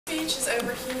speech is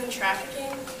over human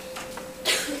trafficking.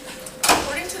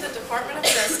 According to the Department of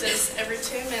Justice, every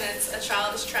 2 minutes a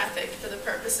child is trafficked for the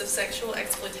purpose of sexual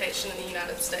exploitation in the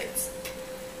United States.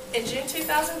 In June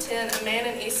 2010, a man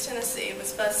in East Tennessee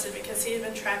was busted because he had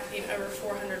been trafficking over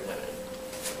 400 women.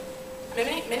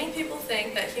 Many people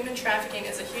think that human trafficking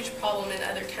is a huge problem in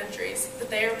other countries,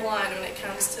 but they are blind when it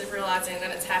comes to realizing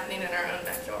that it's happening in our own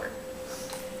backyard.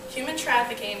 Human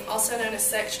trafficking, also known as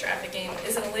sex trafficking,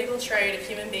 is an illegal trade of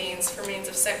human beings for means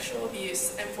of sexual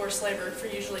abuse and forced labor for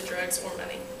usually drugs or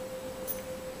money.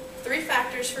 3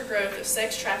 factors for growth of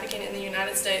sex trafficking in the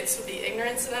United States would be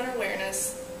ignorance and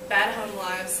unawareness, bad home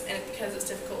lives, and because it's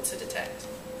difficult to detect.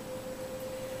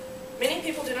 Many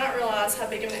people do not realize how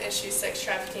big of an issue sex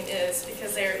trafficking is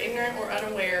because they are ignorant or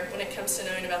unaware when it comes to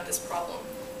knowing about this problem.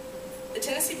 The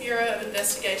Tennessee Bureau of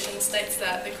Investigation states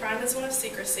that the crime is one of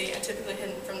secrecy and typically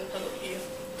hidden from the public view,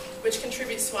 which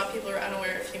contributes to why people are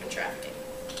unaware of human trafficking.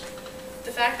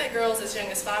 The fact that girls as young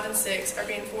as 5 and 6 are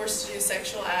being forced to do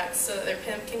sexual acts so that their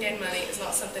pimp can gain money is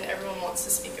not something everyone wants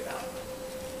to speak about.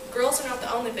 Girls are not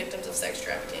the only victims of sex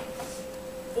trafficking.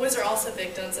 Boys are also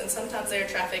victims, and sometimes they are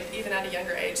trafficked even at a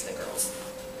younger age than girls.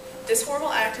 This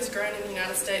horrible act has grown in the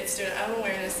United States due to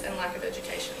unawareness and lack of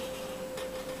education.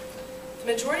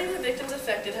 The majority of the victims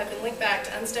affected have been linked back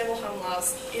to unstable home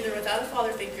lives, either without a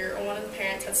father figure or one of the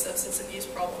parents had substance abuse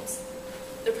problems.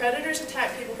 The predators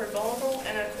attack people who are vulnerable,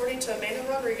 and according to Amanda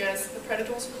Rodriguez, the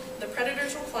predators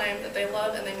will claim that they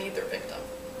love and they need their victim.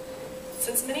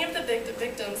 Since many of the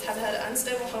victims have had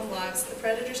unstable home lives, the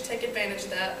predators take advantage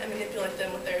of that and manipulate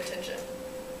them with their attention.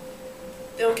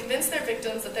 They will convince their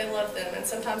victims that they love them and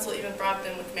sometimes will even bribe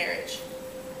them with marriage.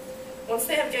 Once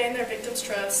they have gained their victim's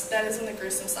trust, that is when the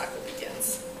gruesome cycle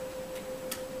begins.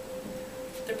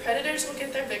 The predators will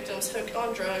get their victims hooked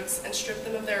on drugs and strip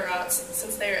them of their rights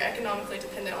since they are economically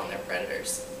dependent on their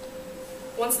predators.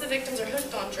 Once the victims are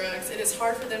hooked on drugs, it is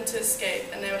hard for them to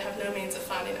escape and they would have no means of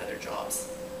finding other jobs.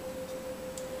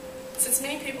 Since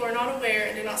many people are not aware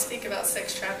and do not speak about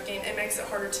sex trafficking, it makes it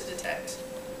harder to detect.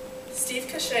 Steve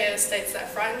Cachea states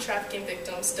that frightened trafficking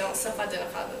victims don't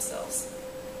self-identify themselves.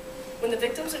 When the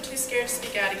victims are too scared to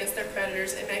speak out against their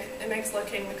predators, it makes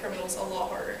locating the criminals a lot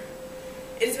harder.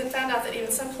 It has been found out that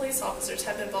even some police officers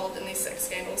have been involved in these sex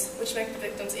scandals, which make the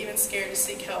victims even scared to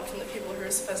seek help from the people who are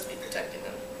supposed to be protecting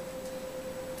them.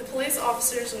 The police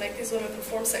officers will make these women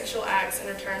perform sexual acts in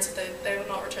return so that they will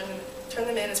not turn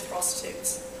them in as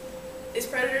prostitutes. These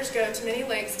predators go to many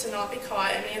lengths to not be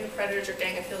caught, and many of the predators are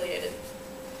gang affiliated.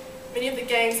 Many of the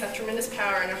gangs have tremendous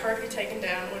power and are hard to be taken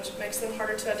down, which makes them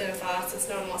harder to identify since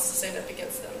no one wants to stand up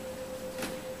against them.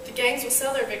 The gangs will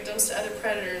sell their victims to other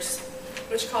predators,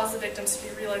 which cause the victims to be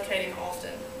relocating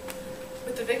often.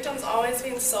 With the victims always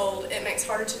being sold, it makes it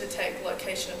harder to detect the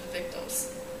location of the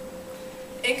victims.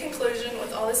 In conclusion,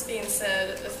 with all this being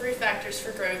said, the 3 factors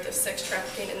for growth of sex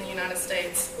trafficking in the United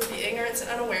States would be ignorance and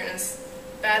unawareness,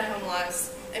 bad home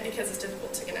lives, and because it's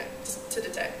difficult to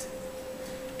detect.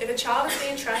 If a child is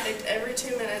being trafficked every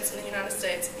 2 minutes in the United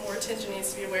States, more attention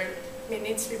needs to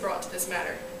be brought to this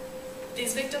matter.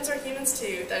 These victims are humans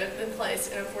too that have been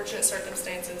placed in unfortunate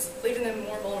circumstances, leaving them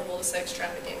more vulnerable to sex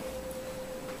trafficking.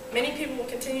 Many people will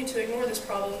continue to ignore this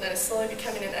problem that is slowly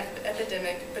becoming an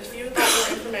epidemic, but if you would like more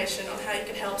information on how you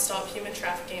can help stop human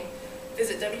trafficking,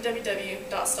 visit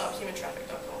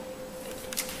www.stophumantraffic.com.